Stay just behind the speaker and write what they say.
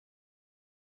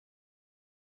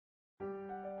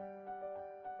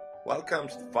Welcome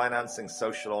to the Financing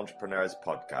Social Entrepreneurs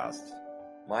podcast.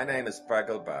 My name is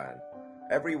Fergal Byrne.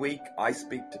 Every week I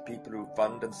speak to people who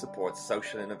fund and support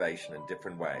social innovation in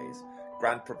different ways.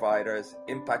 Grant providers,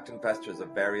 impact investors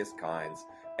of various kinds,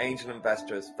 angel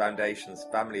investors, foundations,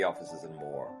 family offices and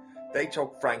more. They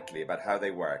talk frankly about how they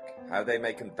work, how they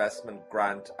make investment,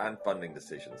 grant and funding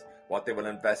decisions, what they will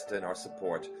invest in or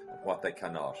support and what they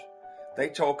cannot. They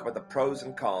talk about the pros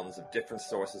and cons of different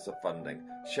sources of funding,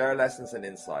 share lessons and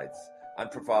insights,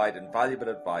 and provide invaluable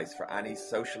advice for any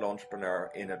social entrepreneur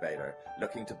or innovator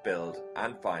looking to build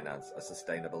and finance a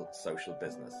sustainable social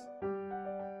business.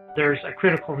 There's a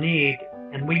critical need,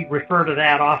 and we refer to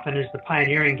that often as the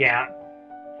pioneering gap,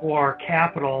 for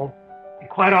capital, and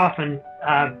quite often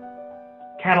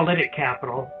catalytic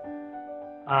capital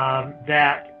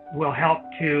that will help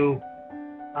to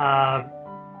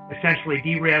essentially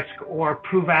de-risk or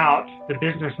prove out the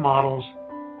business models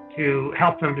to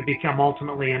help them to become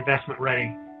ultimately investment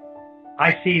ready.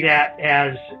 I see that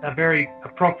as a very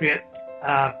appropriate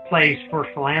place for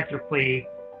philanthropy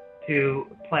to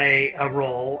play a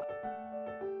role.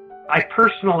 I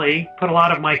personally put a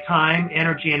lot of my time,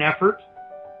 energy, and effort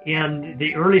in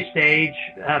the early stage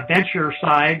venture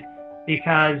side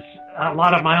because a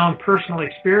lot of my own personal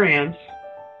experience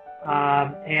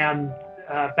and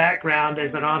background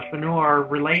as an entrepreneur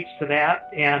relates to that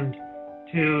and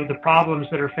to the problems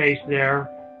that are faced there.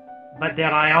 But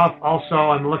then I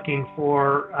also am looking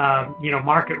for,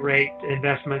 market rate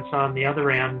investments on the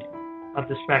other end of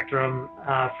the spectrum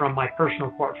from my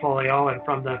personal portfolio and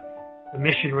from the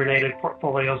mission-related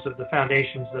portfolios of the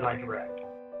foundations that I direct.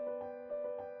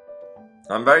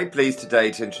 I'm very pleased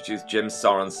today to introduce Jim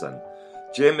Sorensen.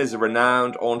 Jim is a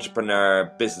renowned entrepreneur,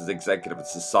 business executive, and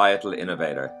societal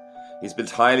innovator. He's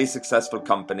built highly successful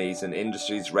companies in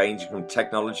industries ranging from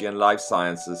technology and life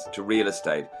sciences to real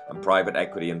estate and private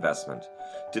equity investment.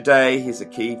 Today, he's a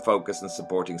key focus in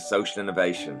supporting social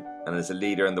innovation and is a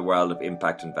leader in the world of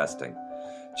impact investing.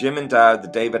 Jim endowed the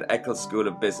David Eccles School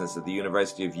of Business at the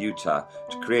University of Utah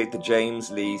to create the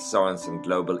James Lee Sorensen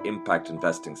Global Impact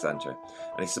Investing Center,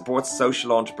 and he supports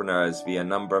social entrepreneurs via a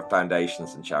number of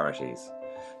foundations and charities.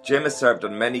 Jim has served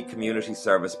on many community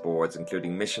service boards,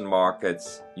 including Mission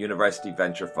Markets, University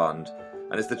Venture Fund,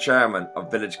 and is the chairman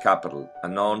of Village Capital, a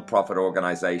non-profit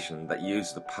organisation that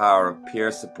uses the power of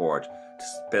peer support to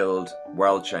build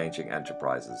world-changing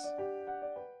enterprises.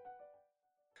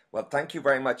 Well, thank you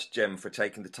very much, Jim, for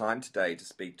taking the time today to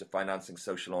speak to Financing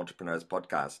Social Entrepreneurs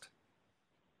podcast.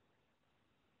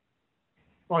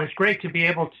 Well, it's great to be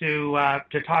able to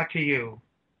talk to you.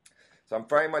 So I'm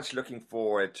very much looking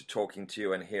forward to talking to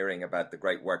you and hearing about the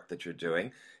great work that you're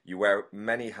doing. You wear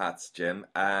many hats, Jim,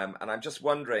 and I'm just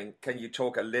wondering, can you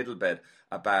talk a little bit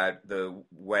about the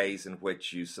ways in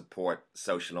which you support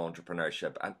social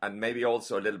entrepreneurship and maybe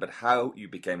also a little bit how you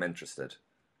became interested?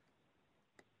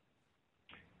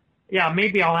 Yeah,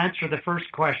 maybe I'll answer the first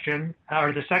question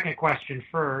or the second question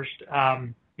first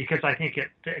because I think it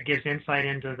gives insight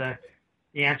into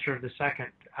the answer of the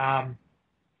second.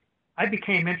 I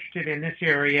became interested in this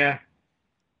area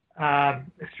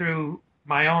through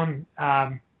my own,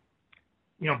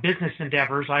 business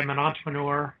endeavors. I'm an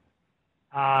entrepreneur.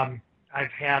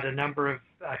 I've had a number of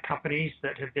companies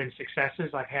that have been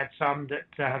successes. I've had some that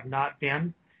have not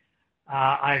been.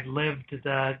 I've lived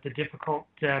the difficult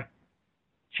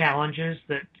challenges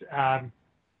that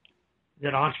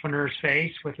entrepreneurs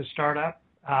face with a startup,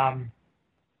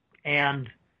 and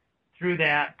through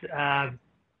that.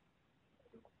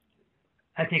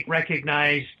 I think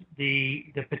recognized the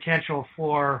potential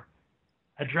for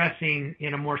addressing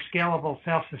in a more scalable,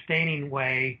 self-sustaining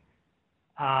way,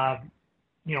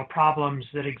 problems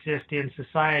that exist in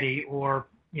society or,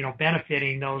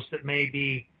 benefiting those that may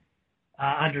be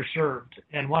underserved.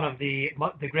 And one of the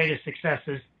greatest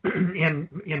successes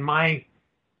in my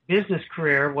business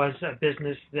career was a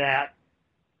business that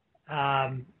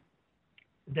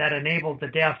enabled the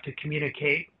deaf to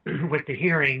communicate with the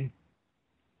hearing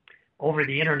over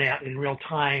the internet in real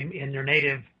time in their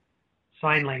native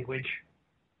sign language,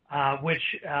 which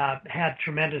had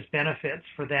tremendous benefits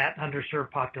for that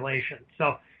underserved population.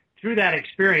 So through that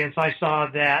experience, I saw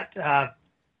that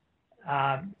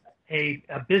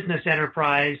a business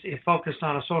enterprise, if focused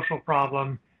on a social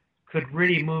problem, could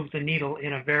really move the needle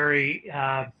in a very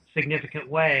significant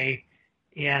way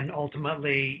in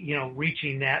ultimately,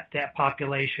 reaching that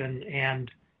population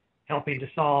and helping to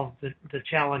solve the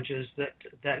challenges that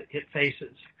it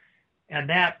faces. And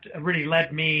that really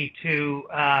led me to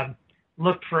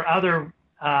look for other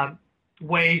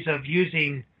ways of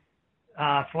using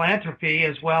philanthropy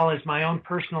as well as my own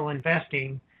personal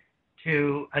investing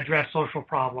to address social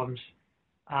problems.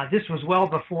 This was well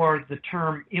before the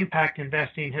term impact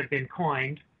investing had been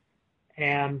coined,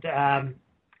 and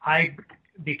I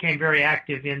became very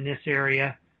active in this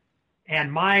area.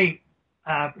 And my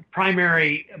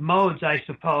primary modes, I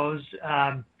suppose,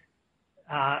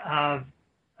 of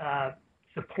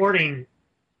supporting,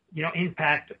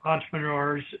 impact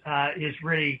entrepreneurs is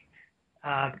really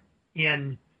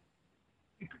in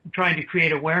trying to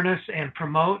create awareness and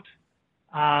promote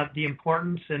the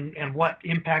importance and what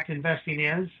impact investing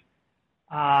is,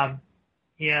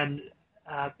 in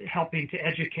helping to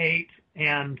educate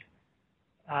and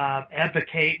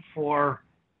advocate for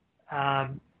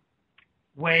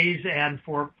ways and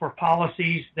for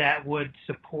policies that would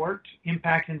support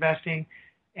impact investing,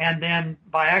 and then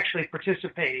by actually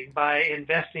participating, by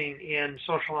investing in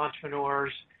social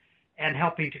entrepreneurs and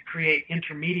helping to create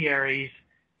intermediaries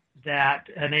that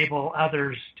enable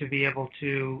others to be able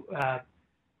to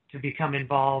become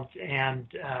involved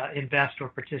and invest or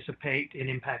participate in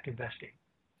impact investing.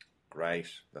 Great,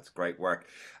 that's great work.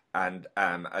 And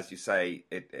as you say,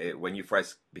 when you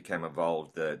first became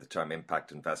involved, the term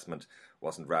impact investment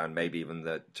wasn't around. Maybe even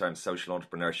the term social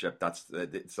entrepreneurship. That's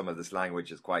some of this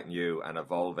language is quite new and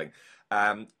evolving.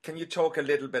 Can you talk a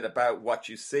little bit about what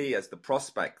you see as the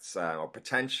prospects or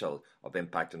potential of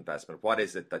impact investment? What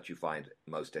is it that you find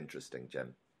most interesting,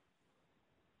 Jim?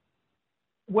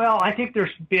 Well, I think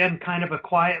there's been kind of a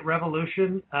quiet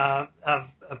revolution of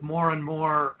more and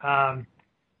more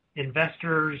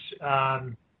investors,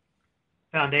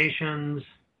 foundations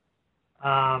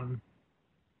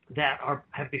that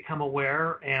have become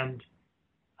aware, and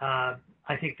I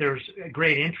think there's a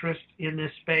great interest in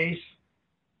this space.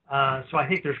 So I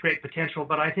think there's great potential,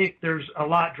 but I think there's a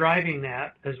lot driving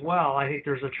that as well. I think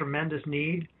there's a tremendous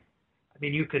need. I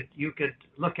mean, you could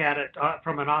look at it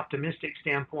from an optimistic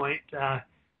standpoint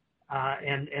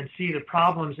and see the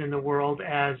problems in the world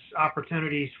as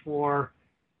opportunities for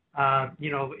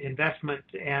investment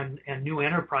and new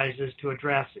enterprises to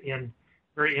address in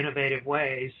very innovative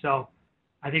ways. So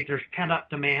I think there's pent-up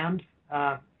demand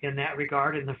in that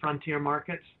regard in the frontier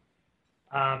markets,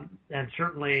 and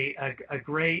certainly a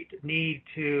great need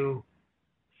to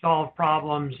solve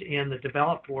problems in the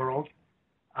developed world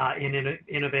in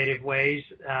innovative ways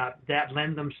that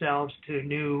lend themselves to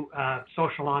new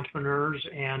social entrepreneurs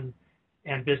and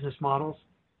business models.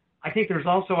 I think there's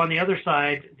also on the other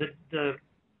side the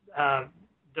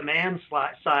demand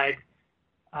side,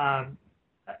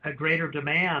 a greater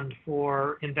demand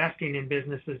for investing in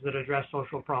businesses that address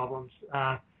social problems.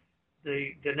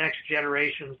 The next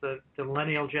generations, the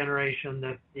millennial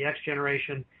generation, the X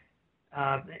generation,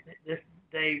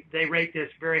 they rate this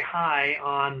very high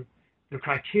on the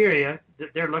criteria that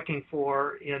they're looking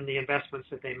for in the investments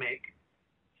that they make.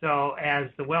 So as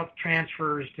the wealth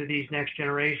transfers to these next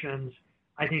generations,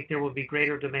 I think there will be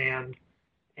greater demand,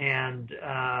 and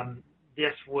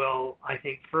this will, I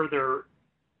think, further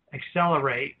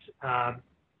accelerate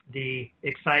the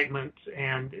excitement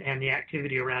and the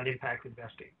activity around impact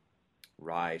investing.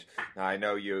 Right. Now, I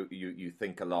know you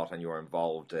think a lot and you're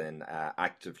involved in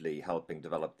actively helping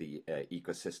develop the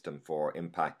ecosystem for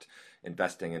impact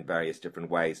investing in various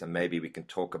different ways, and maybe we can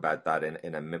talk about that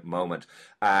in a moment.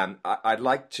 I'd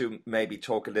like to maybe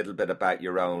talk a little bit about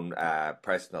your own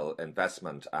personal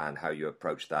investment and how you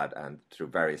approach that, and through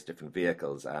various different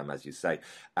vehicles, as you say.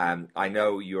 I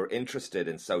know you're interested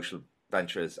in social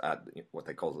ventures at what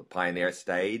they call the pioneer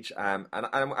stage, and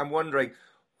I'm wondering,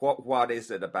 what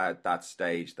is it about that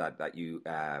stage that you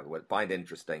would find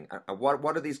interesting?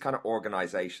 What do these kind of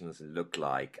organizations look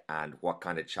like, and what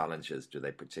kind of challenges do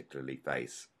they particularly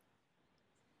face?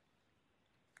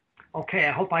 Okay,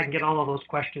 I hope I can get all of those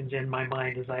questions in my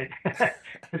mind as I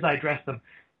as I address them.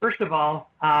 First of all,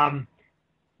 I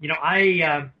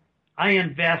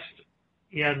invest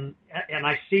in, and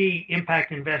I see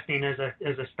impact investing as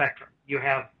a spectrum. You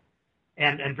have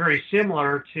and very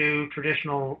similar to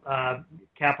traditional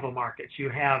capital markets. You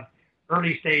have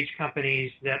early stage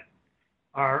companies that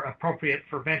are appropriate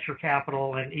for venture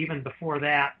capital, and even before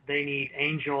that, they need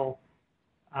angel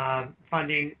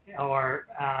funding or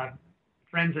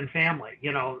friends and family.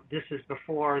 This is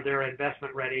before they're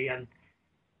investment ready, and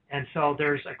so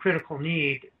there's a critical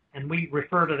need, and we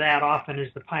refer to that often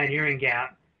as the pioneering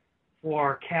gap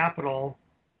for capital,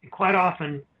 and quite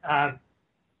often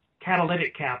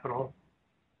catalytic capital,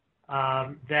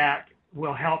 that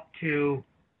will help to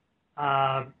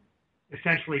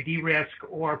essentially de-risk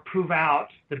or prove out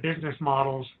the business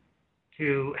models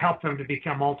to help them to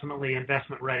become ultimately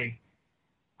investment ready.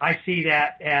 I see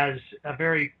that as a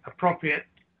very appropriate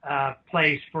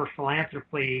place for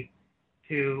philanthropy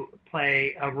to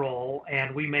play a role,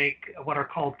 and we make what are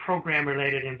called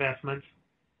program-related investments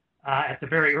at the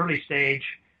very early stage.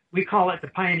 We call it the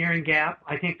pioneering gap.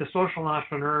 I think the social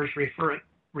entrepreneurs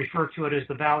refer to it as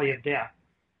the valley of death.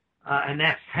 And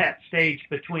that's that stage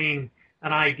between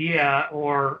an idea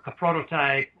or a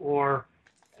prototype or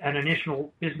an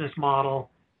initial business model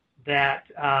that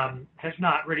has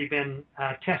not really been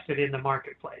tested in the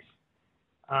marketplace.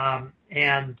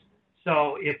 And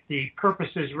so if the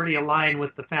purposes really align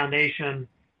with the foundation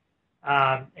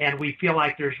and we feel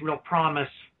like there's real promise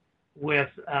with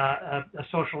a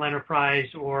social enterprise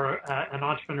or an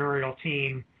entrepreneurial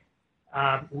team,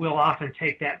 we'll often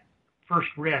take that first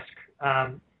risk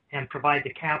and provide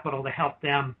the capital to help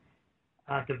them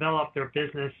develop their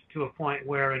business to a point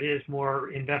where it is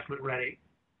more investment ready.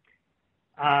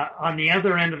 On the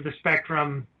other end of the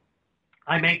spectrum,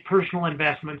 I make personal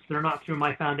investments. They're not through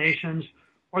my foundations,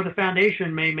 or the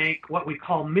foundation may make what we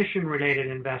call mission-related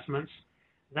investments.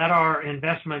 That are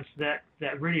investments that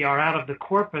really are out of the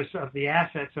corpus of the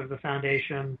assets of the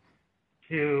foundation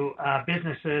to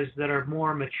businesses that are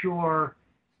more mature,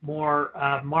 more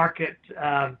market,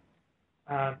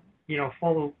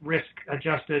 full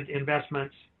risk-adjusted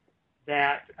investments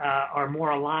that are more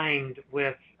aligned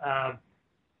with,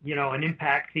 an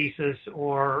impact thesis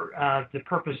or the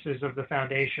purposes of the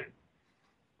foundation.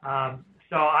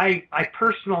 So I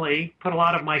personally put a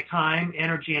lot of my time,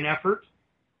 energy, and effort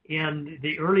in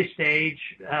the early stage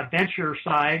venture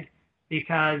side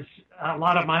because a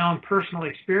lot of my own personal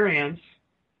experience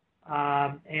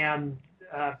and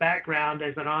background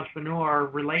as an entrepreneur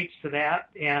relates to that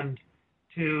and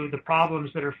to the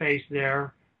problems that are faced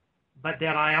there. But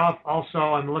then I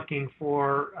also am looking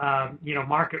for,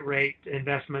 market rate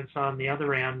investments on the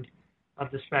other end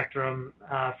of the spectrum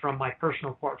from my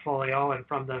personal portfolio and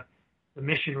from the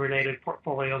mission-related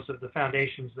portfolios of the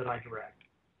foundations that I direct.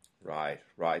 Right.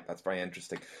 That's very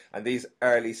interesting. And these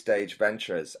early stage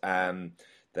ventures,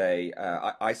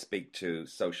 I speak to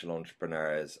social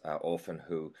entrepreneurs often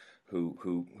who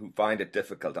find it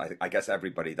difficult. I guess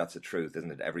everybody, that's the truth,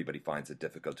 isn't it? Everybody finds it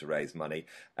difficult to raise money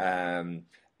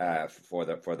for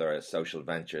their social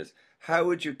ventures. How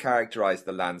would you characterize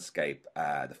the landscape,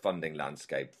 the funding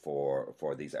landscape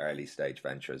for these early stage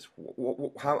ventures?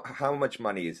 How much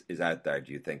money is out there,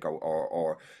 do you think,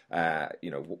 or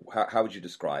how would you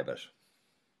describe it?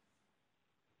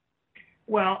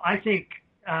 Well, I think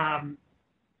on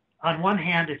one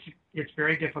hand it's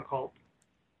very difficult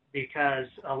because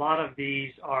a lot of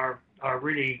these are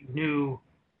really new,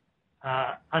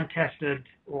 untested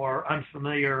or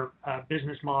unfamiliar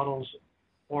business models,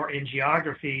 or in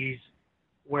geographies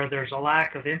where there's a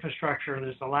lack of infrastructure,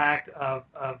 there's a lack of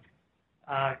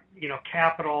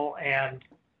capital and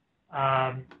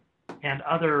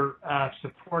other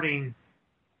supporting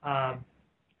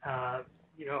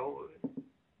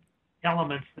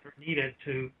elements that are needed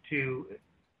to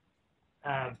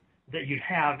that you'd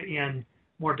have in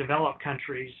more developed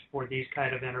countries for these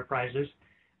kind of enterprises,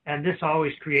 and this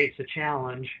always creates a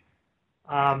challenge.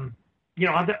 On the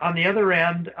other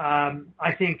end,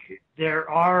 I think there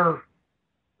are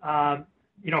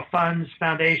funds,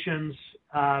 foundations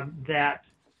that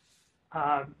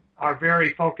are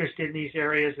very focused in these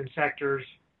areas and sectors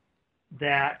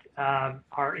that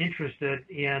are interested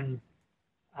in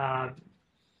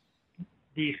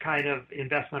these kind of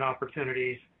investment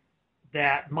opportunities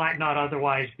that might not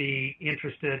otherwise be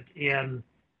interested in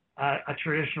a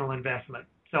traditional investment.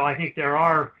 So I think there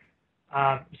are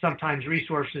sometimes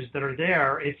resources that are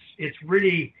there. It's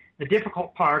really the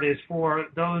difficult part is for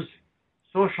those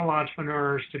social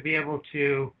entrepreneurs to be able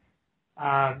to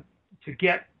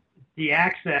get the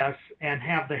access and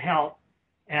have the help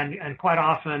and quite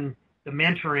often the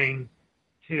mentoring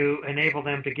to enable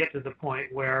them to get to the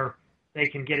point where they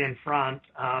can get in front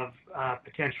of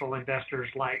potential investors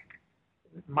like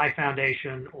my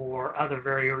foundation or other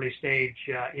very early stage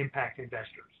impact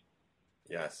investors.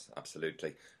 Yes,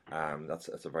 absolutely.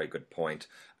 That's a very good point.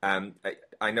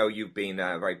 I know you've been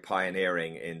very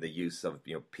pioneering in the use of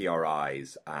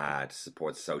PRIs to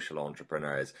support social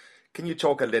entrepreneurs. Can you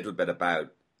talk a little bit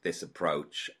about this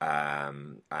approach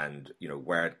and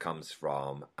where it comes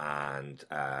from and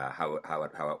how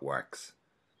it works?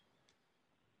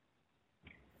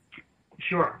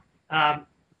 Sure.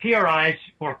 PRIs,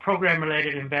 or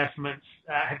program-related investments,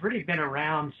 have really been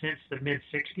around since the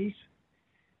mid-'60s,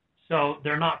 so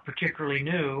they're not particularly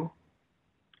new.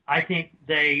 I think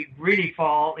they really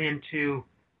fall into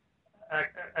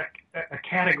a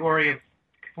category of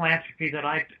philanthropy that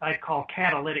I'd call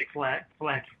catalytic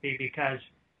philanthropy, because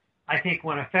I think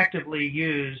when effectively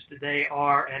used, they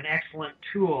are an excellent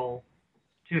tool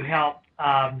to help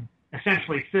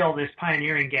essentially fill this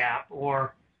pioneering gap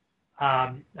or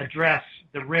address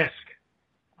the risk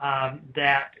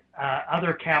that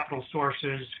other capital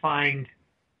sources find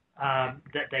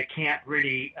that they can't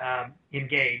really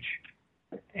engage.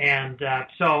 And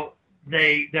so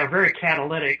they're very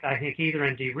catalytic, I think, either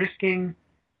in de-risking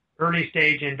early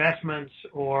stage investments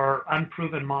or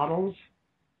unproven models,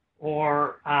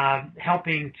 or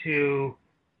helping to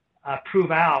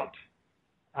prove out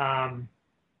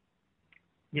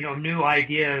new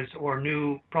ideas or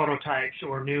new prototypes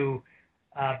or new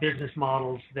business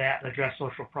models that address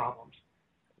social problems.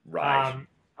 Right.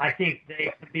 I think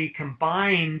they can be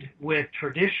combined with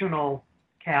traditional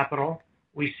capital.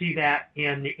 We see that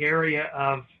in the area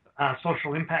of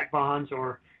social impact bonds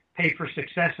or pay for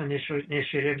success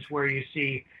initiatives, where you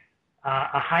see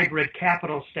a hybrid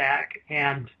capital stack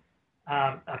and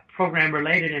a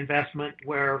program-related investment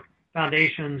where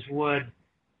foundations would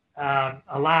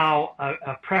allow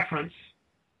a preference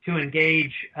to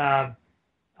engage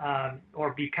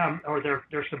or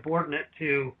they're subordinate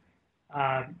to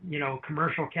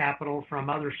commercial capital from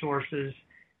other sources,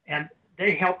 and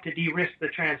they help to de-risk the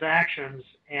transactions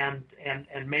and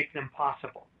make them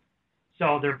possible.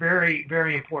 So they're very,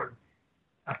 very important.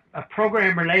 A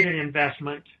program-related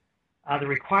investment, the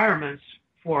requirements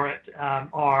for it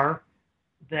are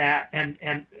that, and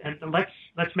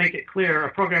let's make it clear,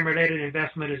 a program-related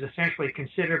investment is essentially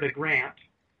considered a grant,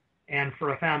 and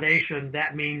for a foundation,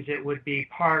 that means it would be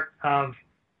part of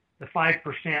the 5%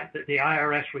 that the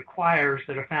IRS requires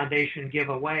that a foundation give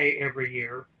away every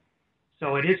year.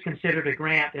 So it is considered a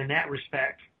grant in that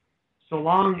respect, so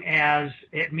long as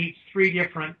it meets three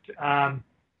different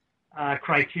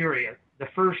criteria. The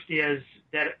first is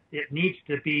that it needs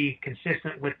to be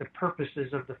consistent with the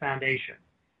purposes of the foundation.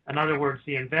 In other words,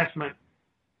 the investment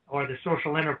or the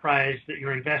social enterprise that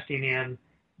you're investing in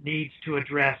needs to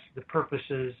address the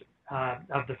purposes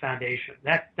of the foundation.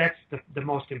 That's the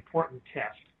most important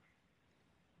test.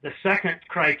 The second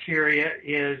criteria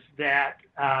is that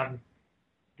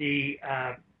the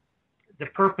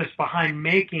purpose behind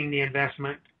making the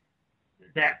investment,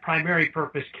 that primary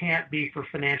purpose can't be for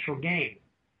financial gain.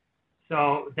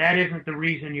 So that isn't the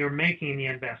reason you're making the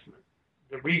investment.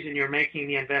 The reason you're making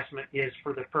the investment is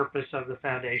for the purpose of the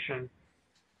foundation,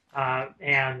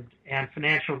 and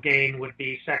financial gain would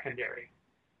be secondary.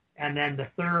 And then the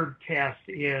third test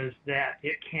is that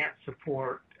it can't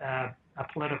support a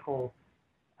political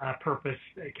purpose.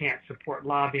 It can't support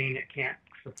lobbying. It can't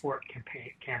support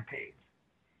campaigns.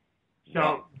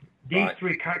 So these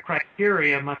three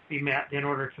criteria must be met in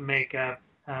order to make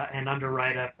and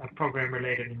underwrite a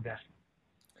program-related investment.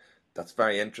 That's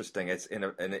very interesting.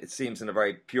 And it seems in a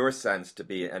very pure sense to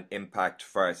be an impact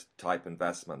first type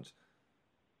investment.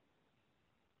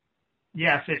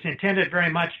 Yes, it's intended very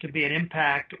much to be an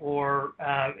impact, or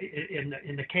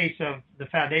in the case of the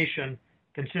foundation,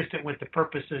 consistent with the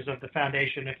purposes of the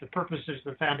foundation. If the purposes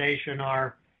of the foundation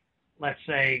are, let's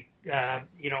say,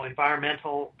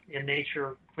 environmental in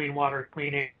nature, clean water,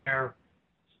 clean air,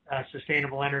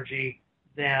 sustainable energy,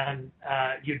 then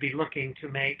you'd be looking to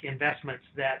make investments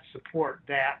that support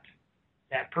that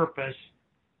purpose,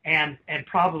 and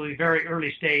probably very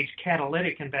early stage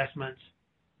catalytic investments,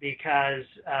 because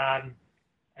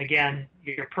again,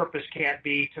 your purpose can't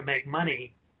be to make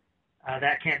money.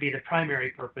 That can't be the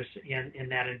primary purpose in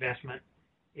that investment.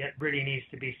 It really needs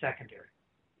to be secondary.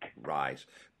 Right.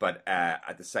 But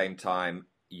at the same time,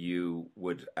 you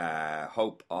would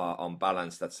hope on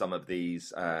balance that some of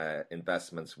these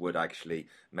investments would actually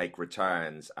make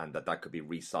returns, and that could be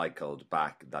recycled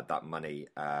back, that money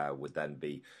would then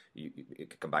be, it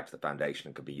could come back to the foundation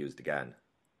and could be used again.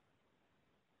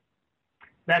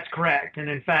 That's correct. And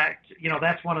in fact,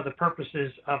 that's one of the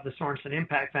purposes of the Sorensen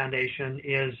Impact Foundation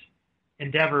is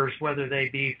endeavors, whether they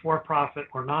be for-profit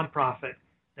or non-profit,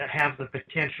 that have the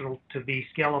potential to be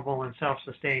scalable and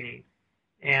self-sustaining.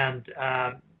 And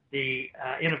the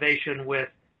innovation with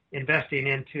investing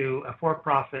into a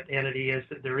for-profit entity is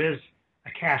that there is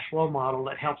a cash flow model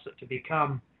that helps it to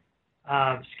become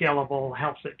scalable,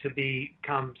 helps it to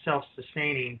become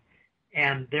self-sustaining,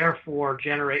 and therefore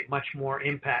generate much more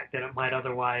impact than it might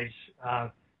otherwise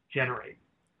generate.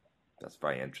 That's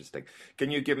very interesting. Can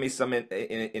you give me some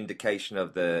indication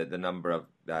of the number of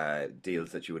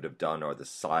deals that you would have done, or the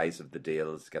size of the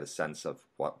deals, get a sense of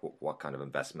what kind of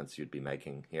investments you'd be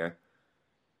making here?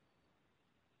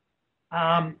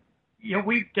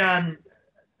 We've done,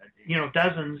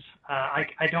 dozens.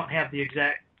 I don't have the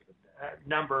exact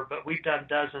number, but we've done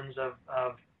dozens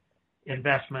of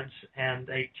investments, and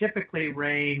they typically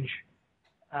range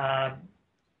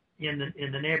in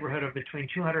the neighborhood of between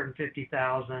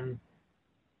 $250,000.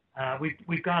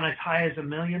 We've gone as high as $1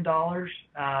 million,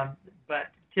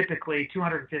 but typically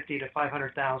 $250,000 to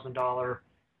 $500,000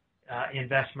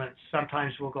 investments.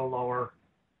 Sometimes we'll go lower.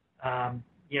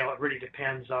 It really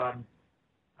depends on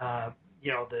the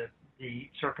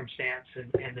circumstance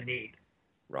and the need.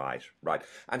 Right, right.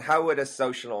 And how would a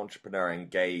social entrepreneur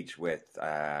engage with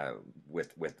the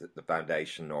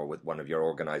foundation or with one of your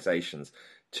organizations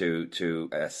to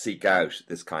seek out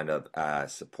this kind of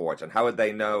support? And how would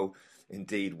they know,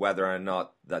 indeed, whether or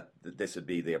not that this would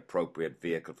be the appropriate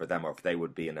vehicle for them, or if they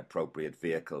would be an appropriate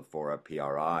vehicle for a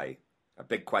PRI? A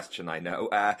big question, I know.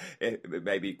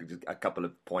 Maybe a couple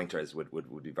of pointers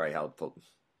would be very helpful.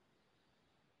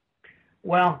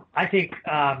 Well, I think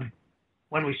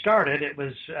when we started, it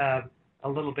was a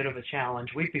little bit of a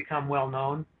challenge. We've become well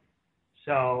known,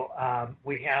 so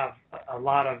we have a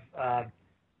lot of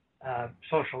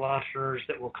social entrepreneurs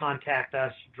that will contact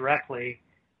us directly.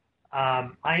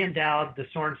 I endowed the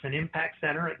Sorensen Impact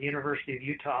Center at the University of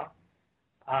Utah,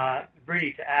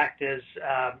 really to act as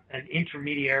an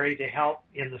intermediary to help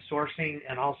in the sourcing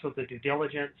and also the due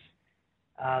diligence,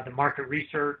 the market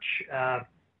research,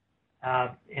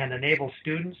 and enable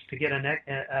students to get an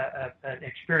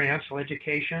experiential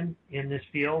education in this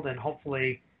field, and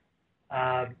hopefully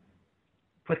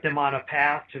put them on a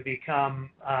path to become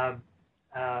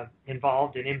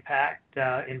involved in impact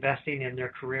investing in their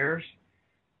careers.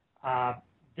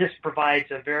 This provides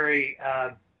a very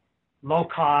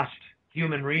low-cost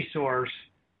human resource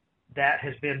that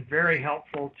has been very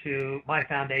helpful to my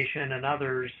foundation and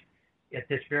others at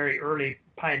this very early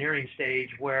pioneering stage,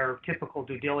 where typical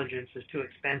due diligence is too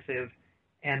expensive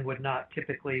and would not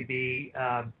typically be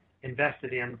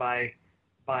invested in by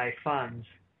funds.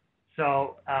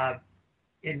 So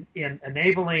in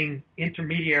enabling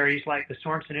intermediaries like the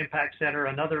Sorensen Impact Center,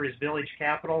 another is Village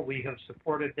Capital. We have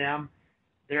supported them.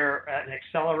 They're an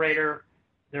accelerator.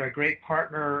 They're a great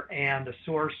partner and a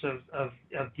source of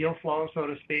deal flow, so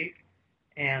to speak,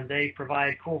 and they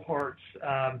provide cohorts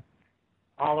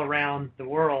all around the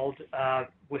world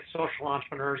with social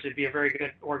entrepreneurs. It'd be a very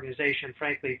good organization,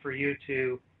 frankly, for you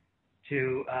to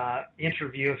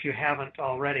interview if you haven't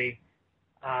already.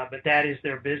 But that is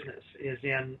their business, is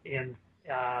in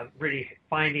really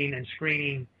finding and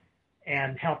screening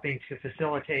and helping to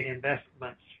facilitate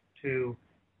investments to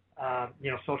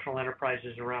social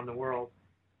enterprises around the world.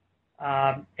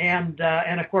 And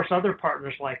of course other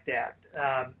partners like that.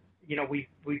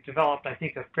 We've developed, I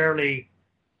think, a fairly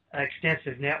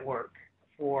extensive network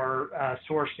for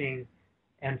sourcing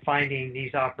and finding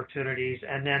these opportunities,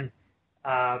 and then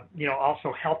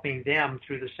also helping them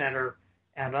through the center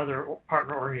and other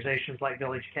partner organizations like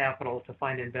Village Capital to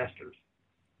find investors.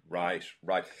 Right,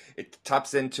 right. It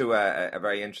taps into a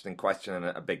very interesting question and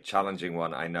a big challenging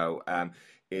one, I know.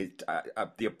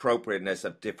 The appropriateness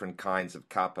of different kinds of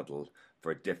capital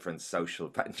for different social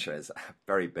ventures, a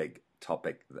very big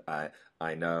topic,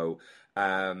 I know.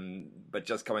 But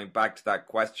just coming back to that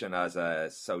question, as a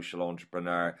social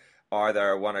entrepreneur, are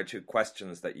there one or two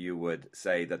questions that you would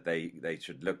say that they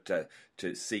should look to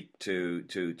seek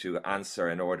to answer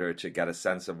in order to get a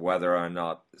sense of whether or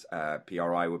not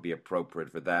PRI would be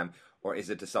appropriate for them? Or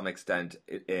is it to some extent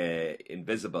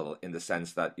invisible in the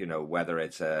sense that, whether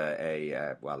it's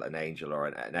an angel or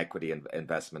an equity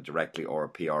investment directly or a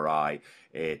PRI,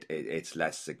 it's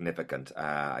less significant?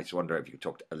 I just wonder if you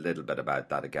talked a little bit about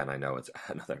that again. I know it's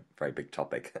another very big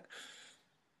topic.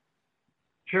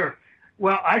 Sure.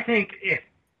 Well, I think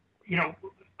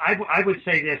I would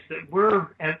say this, that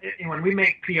when we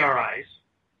make PRIs,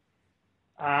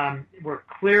 we're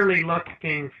clearly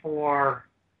looking for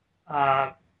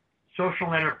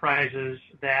social enterprises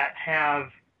that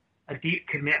have a deep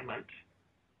commitment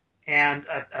and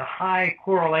a high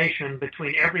correlation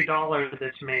between every dollar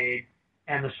that's made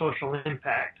and the social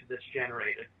impact that's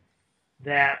generated,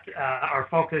 that are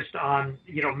focused on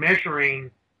measuring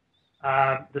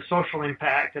the social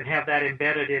impact and have that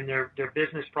embedded in their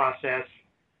business process,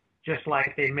 just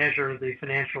like they measure the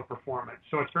financial performance.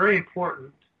 So it's very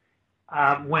important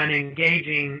when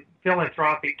engaging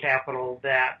philanthropic capital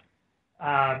that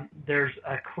there's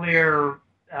a clear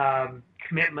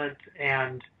commitment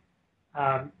and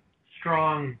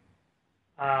strong,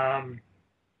 a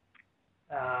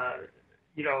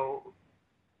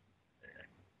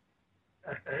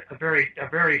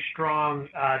very strong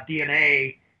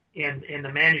DNA in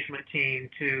the management team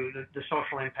to the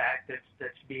social impact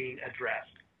that's being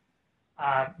addressed.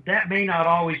 That may not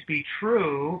always be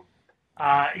true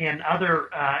in other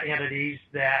entities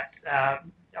that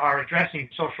are addressing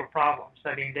social problems.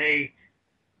 I mean,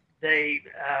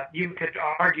 you could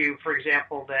argue, for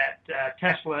example, that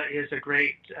Tesla is a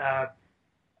great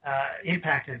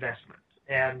impact investment,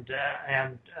 and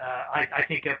I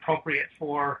think appropriate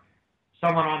for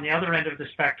someone on the other end of the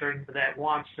spectrum that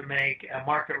wants to make a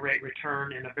market rate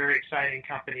return in a very exciting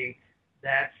company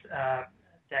that's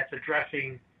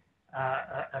addressing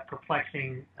a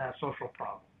perplexing social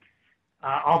problem.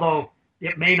 Although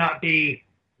it may not be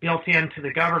built into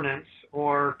the governance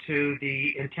or to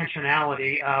the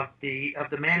intentionality of the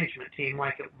management team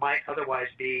like it might otherwise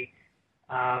be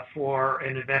for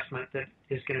an investment that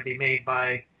is going to be made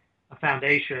by a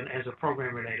foundation as a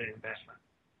program-related investment.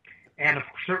 And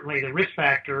certainly the risk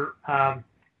factor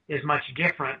is much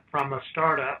different from a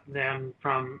startup than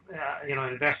from an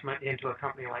investment into a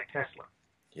company like Tesla.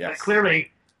 Yes. But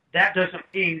clearly, that doesn't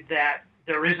mean that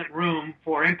there isn't room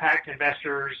for impact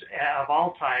investors of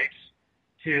all types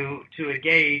to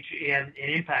engage in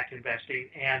impact investing,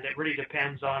 and it really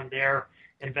depends on their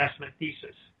investment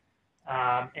thesis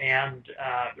and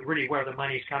really where the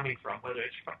money is coming from, whether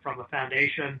it's from a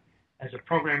foundation as a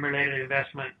program-related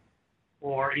investment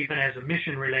or even as a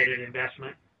mission-related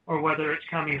investment, or whether it's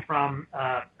coming from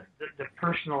the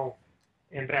personal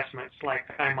investments like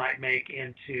I might make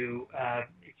into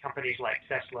companies like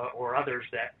Tesla or others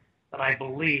that I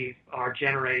believe are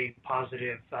generating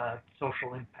positive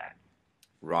social impact.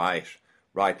 Right.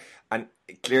 And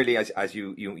clearly, as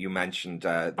you mentioned,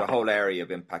 the whole area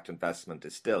of impact investment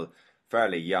is still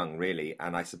fairly young, really,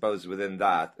 and I suppose within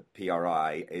that,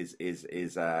 PRI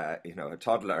is a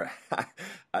toddler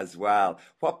as well.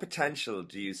 What potential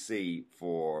do you see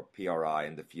for PRI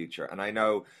in the future? And I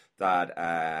know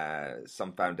that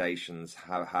some foundations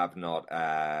have not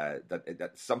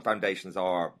that some foundations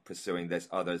are pursuing this,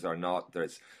 others are not.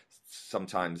 There's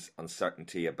sometimes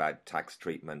uncertainty about tax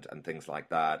treatment and things like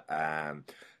that.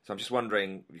 So I'm just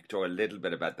wondering if you could talk a little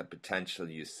bit about the potential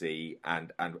you see,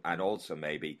 and also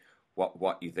maybe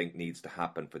what you think needs to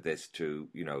happen for this to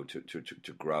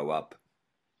grow up.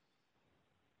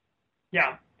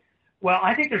 Yeah, well,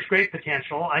 I think there's great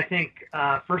potential. I think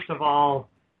first of all,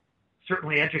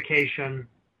 certainly education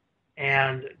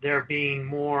and there being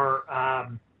more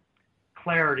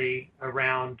clarity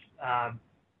around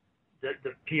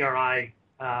the PRI,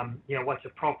 what's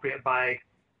appropriate by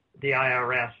the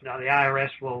IRS. Now, the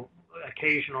IRS will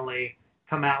occasionally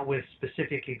come out with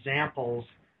specific examples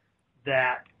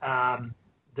that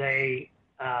they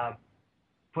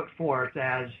put forth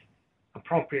as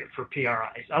appropriate for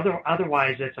PRIs.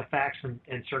 Otherwise, it's a facts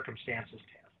and circumstances test.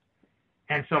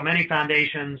 And so many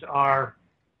foundations are,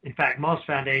 in fact, most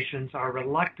foundations are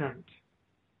reluctant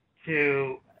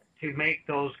to make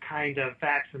those kind of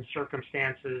facts and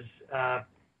circumstances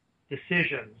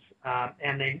decisions,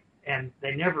 and they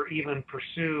never even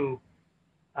pursue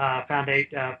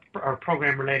or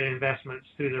program-related investments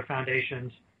through their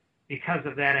foundations because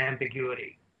of that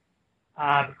ambiguity.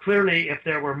 Clearly, if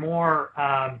there were more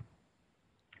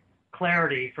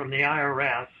clarity from the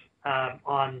IRS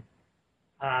on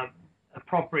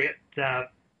appropriate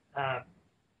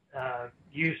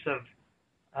use of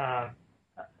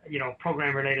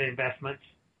program-related investments,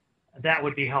 that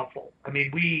would be helpful. I mean,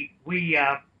 we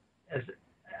as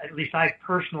at least I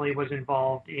personally was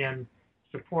involved in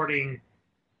supporting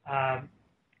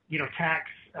tax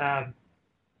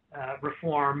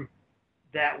reform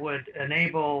that would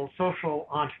enable social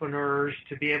entrepreneurs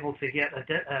to be able to get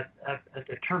a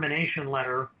determination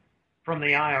letter from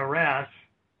the IRS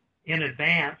in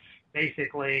advance,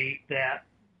 basically, that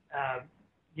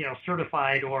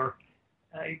certified or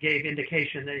gave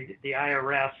indication that the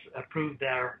IRS approved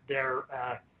their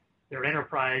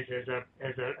enterprise as an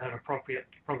appropriate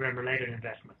program-related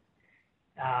investment.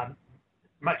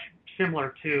 Much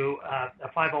similar to a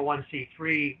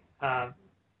 501c3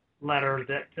 letter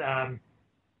that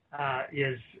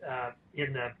is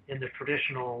in the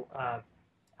traditional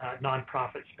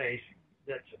nonprofit space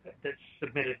that's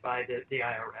submitted by the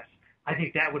IRS. I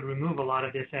think that would remove a lot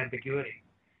of this ambiguity.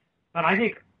 But I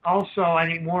think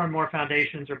more and more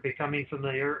foundations are becoming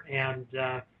familiar and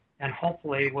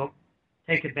hopefully will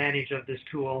take advantage of this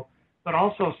tool, but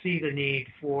also see the need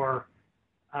for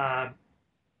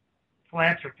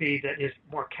philanthropy that is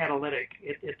more catalytic.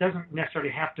 It doesn't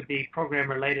necessarily have to be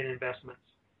program-related investments,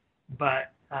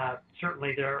 but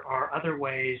certainly there are other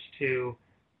ways to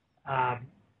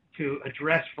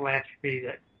address philanthropy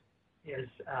that is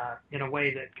in a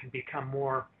way that can become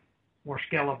more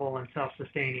scalable and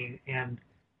self-sustaining and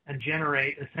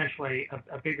generate essentially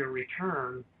a bigger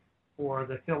return for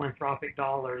the philanthropic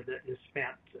dollar that is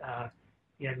spent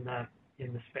in the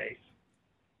space.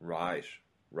 Right.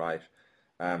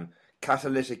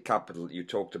 Catalytic capital. You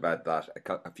talked about that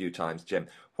a few times, Jim.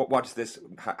 What is this?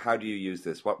 How do you use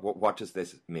this? What does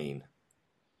this mean?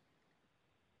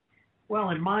 Well,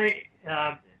 in my,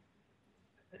 to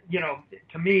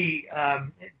me,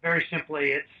 very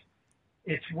simply,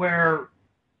 it's where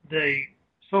the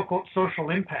social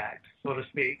impact, so to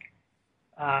speak,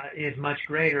 is much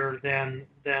greater than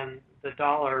the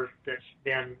dollar that's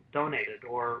been donated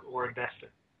or invested.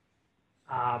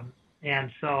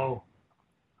 And so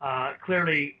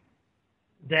clearly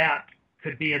that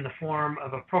could be in the form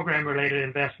of a program-related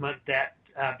investment that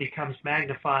becomes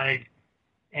magnified,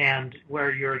 and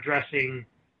where you're addressing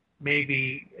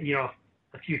maybe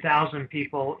a few thousand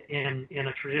people in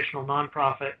a traditional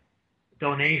nonprofit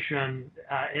donation.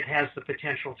 It has the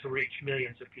potential to reach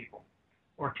millions of people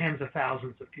or tens of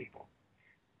thousands of people.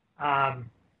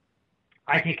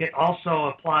 I think it also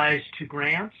applies to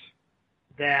grants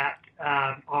that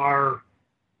are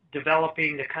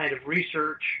developing the kind of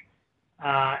research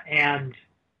and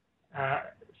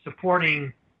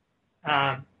supporting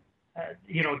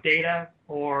data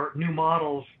or new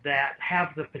models that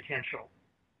have the potential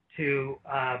to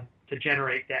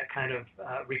generate that kind of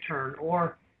return.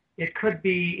 Or it could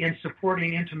be in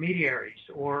supporting intermediaries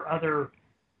or other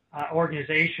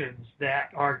organizations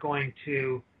that are going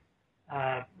to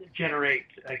generate,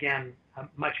 again, a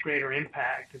much greater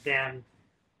impact than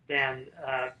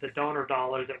the donor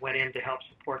dollar that went in to help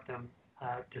support them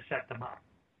to set them up.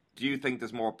 Do you think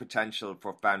there's more potential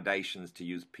for foundations to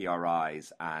use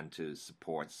PRIs and to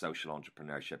support social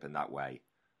entrepreneurship in that way?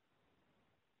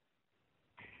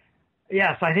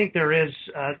 Yes, I think there is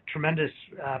tremendous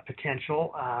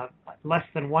potential. Less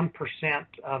than 1%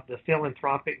 of the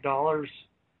philanthropic dollars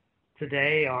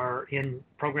today are in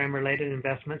program-related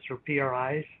investments or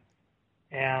PRIs.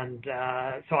 And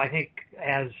so I think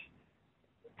as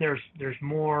there's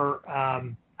more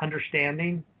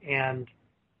understanding and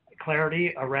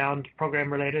clarity around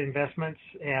program-related investments,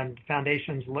 and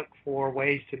foundations look for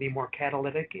ways to be more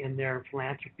catalytic in their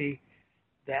philanthropy,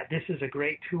 that this is a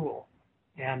great tool,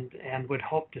 and would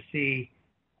hope to see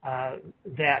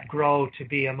that grow to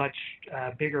be a much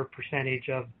bigger percentage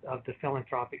of the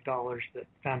philanthropic dollars that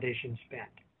foundations spend.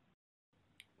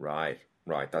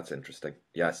 Right, that's interesting.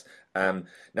 Yes.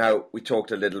 Now, we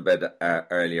talked a little bit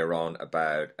earlier on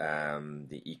about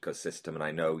the ecosystem, and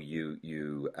I know you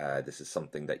this is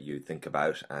something that you think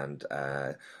about and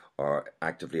are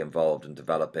actively involved in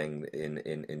developing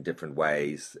in different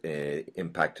ways,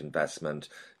 impact investment,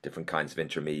 different kinds of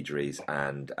intermediaries,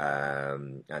 and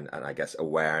I guess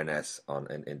awareness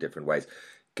in different ways.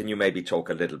 Can you maybe talk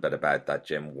a little bit about that,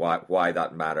 Jim? Why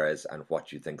that matters and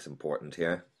what you think is important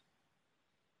here?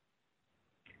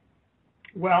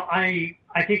 Well, I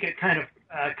think it kind of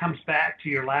comes back to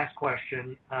your last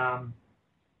question,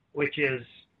 which is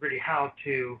really how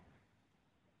to,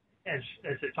 as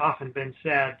it's often been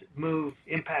said, move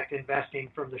impact investing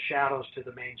from the shadows to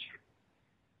the mainstream.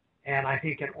 And I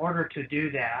think in order to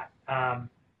do that,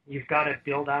 you've got to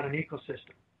build out an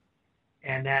ecosystem.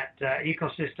 And that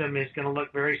ecosystem is going to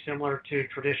look very similar to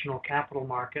traditional capital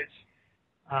markets.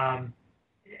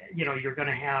 You're going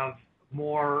to have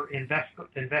more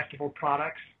investable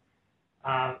products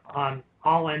on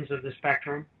all ends of the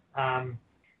spectrum.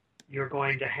 You're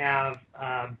going to have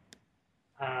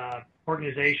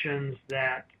organizations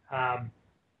that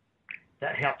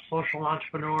help social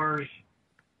entrepreneurs,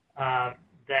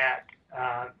 that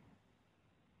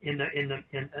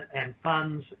and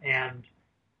funds and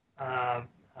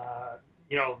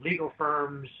legal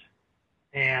firms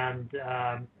and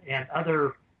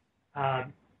other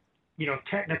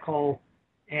technical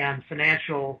and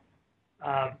financial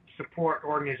support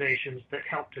organizations that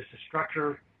help to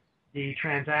structure the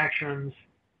transactions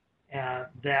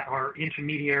that are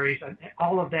intermediaries. And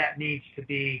all of that needs to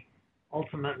be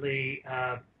ultimately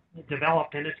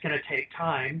developed, and it's going to take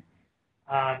time.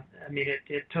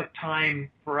 It took time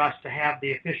for us to have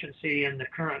the efficiency in the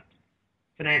current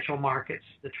financial markets,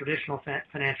 the traditional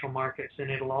financial markets, and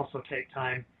it'll also take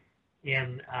time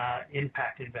in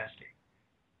impact investing.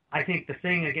 I think the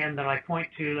thing, again, that I point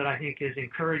to that I think is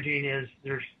encouraging is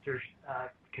there's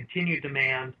continued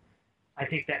demand. I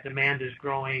think that demand is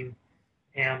growing,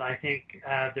 and I think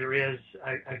there is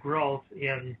a growth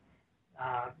in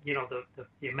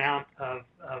the amount of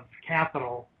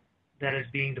capital that is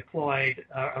being deployed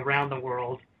around the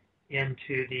world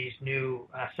into these new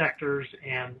sectors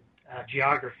and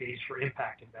geographies for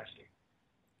impact investing.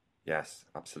 Yes,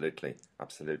 absolutely.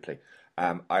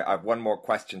 I have one more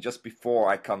question just before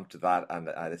I come to that, and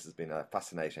this has been a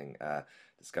fascinating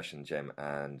discussion, Jim.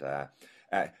 And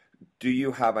do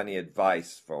you have any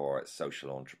advice for social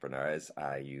entrepreneurs?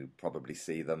 You probably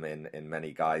see them in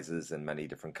many guises and many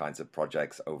different kinds of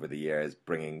projects over the years,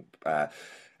 bringing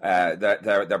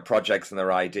their projects and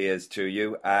their ideas to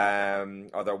you.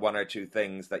 Are there one or two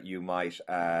things that you might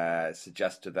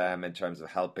suggest to them in terms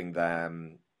of helping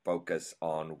them focus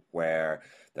on where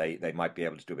they might be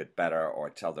able to do a bit better or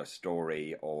tell their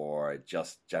story or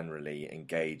just generally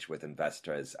engage with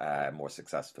investors more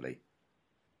successfully?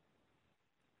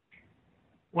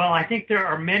 Well, I think there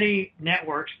are many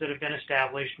networks that have been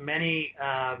established, many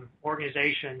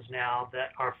organizations now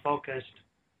that are focused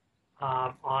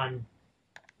on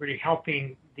really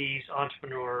helping these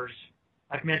entrepreneurs.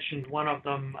 I've mentioned one of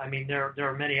them. I mean, there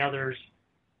are many others.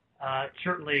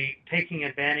 Certainly taking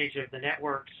advantage of the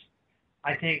networks.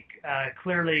 I think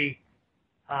clearly,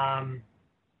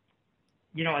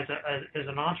 you know, as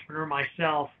an entrepreneur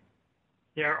myself,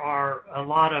 there are a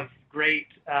lot of great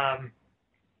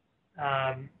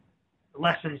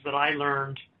lessons that I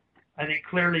learned. I think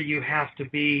clearly you have to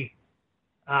be,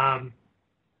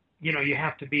 you know, you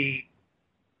have to be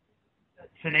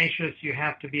tenacious, you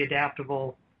have to be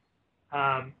adaptable,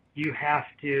 you have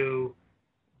to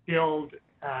build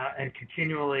and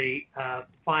continually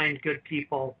find good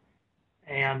people,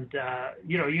 and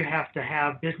you know, you have to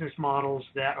have business models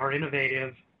that are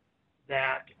innovative,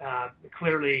 that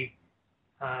clearly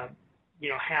you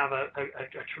know, have a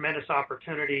tremendous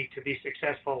opportunity to be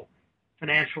successful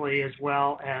financially, as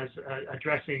well as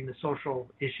addressing the social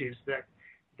issues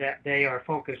that they are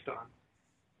focused on.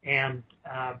 And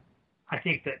I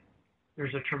think that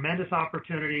there's a tremendous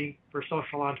opportunity for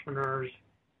social entrepreneurs.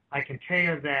 I can tell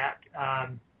you that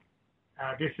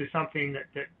this is something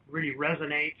that really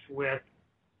resonates with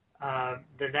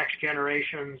the next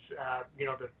generations. You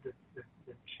know, the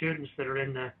students that are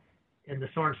in the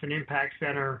Sorensen Impact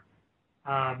Center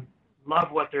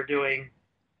love what they're doing.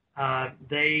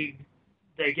 They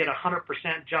get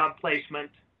 100% job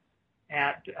placement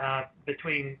at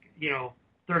between, you know,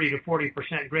 30 to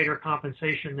 40% greater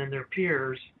compensation than their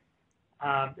peers.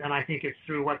 And I think it's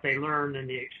through what they learn and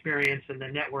the experience and the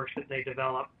networks that they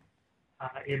develop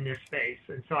in this space.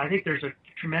 And so I think there's a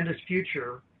tremendous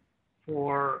future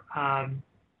for,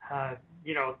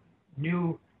 you know,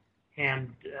 new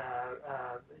and,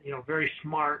 you know, very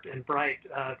smart and bright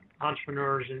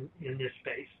entrepreneurs in this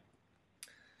space.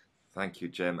 Thank you,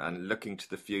 Jim. And looking to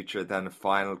the future, then a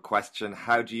final question.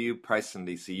 How do you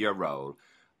personally see your role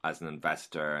as an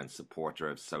investor and supporter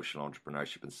of social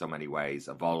entrepreneurship in so many ways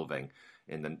evolving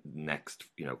in the next,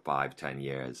 you know, 5-10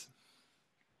 years?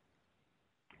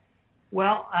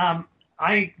 Well,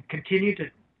 I continue to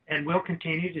and will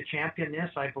continue to champion this.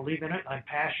 I believe in it. I'm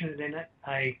passionate in it.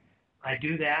 I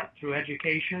do that through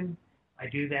education. I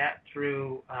do that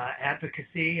through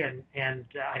advocacy, and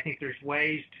I think there's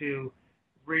ways to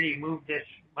really move this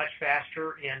much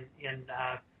faster in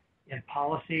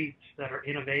policies that are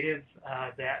innovative,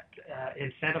 that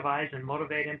incentivize and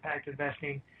motivate impact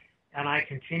investing. And I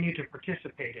continue to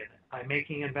participate in it by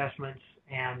making investments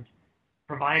and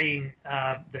providing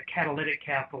the catalytic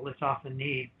capital that's often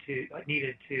needed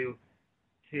to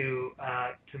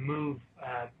move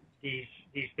these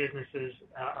businesses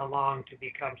along to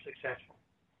become successful.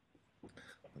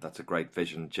 That's a great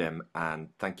vision, Jim, and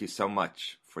thank you so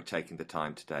much for taking the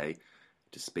time today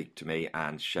to speak to me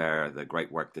and share the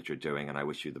great work that you're doing, and I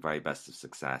wish you the very best of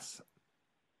success.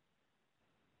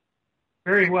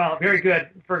 Very well, very good,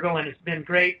 Fergal, and it's been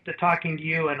great talking to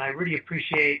you, and I really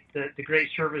appreciate the great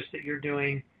service that you're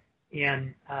doing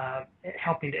in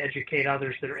helping to educate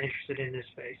others that are interested in this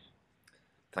space.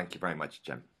 Thank you very much,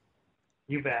 Jim.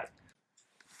 You bet.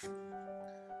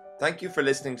 Thank you for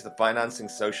listening to the Financing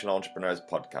Social Entrepreneurs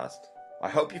podcast. I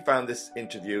hope you found this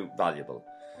interview valuable.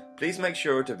 Please make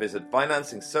sure to visit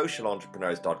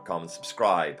financingsocialentrepreneurs.com and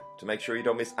subscribe to make sure you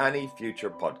don't miss any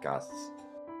future podcasts.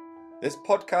 This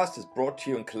podcast is brought to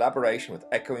you in collaboration with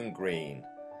Echoing Green.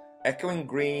 Echoing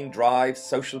Green drives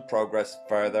social progress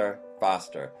further,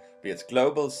 faster, via its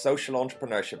Global Social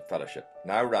Entrepreneurship Fellowship,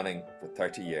 now running for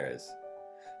 30 years.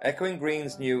 Echoing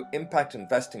Green's new Impact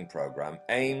Investing program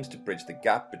aims to bridge the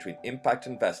gap between impact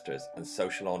investors and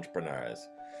social entrepreneurs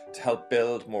to help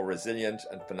build more resilient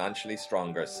and financially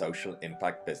stronger social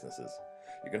impact businesses.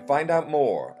 You can find out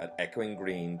more at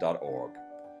echoinggreen.org.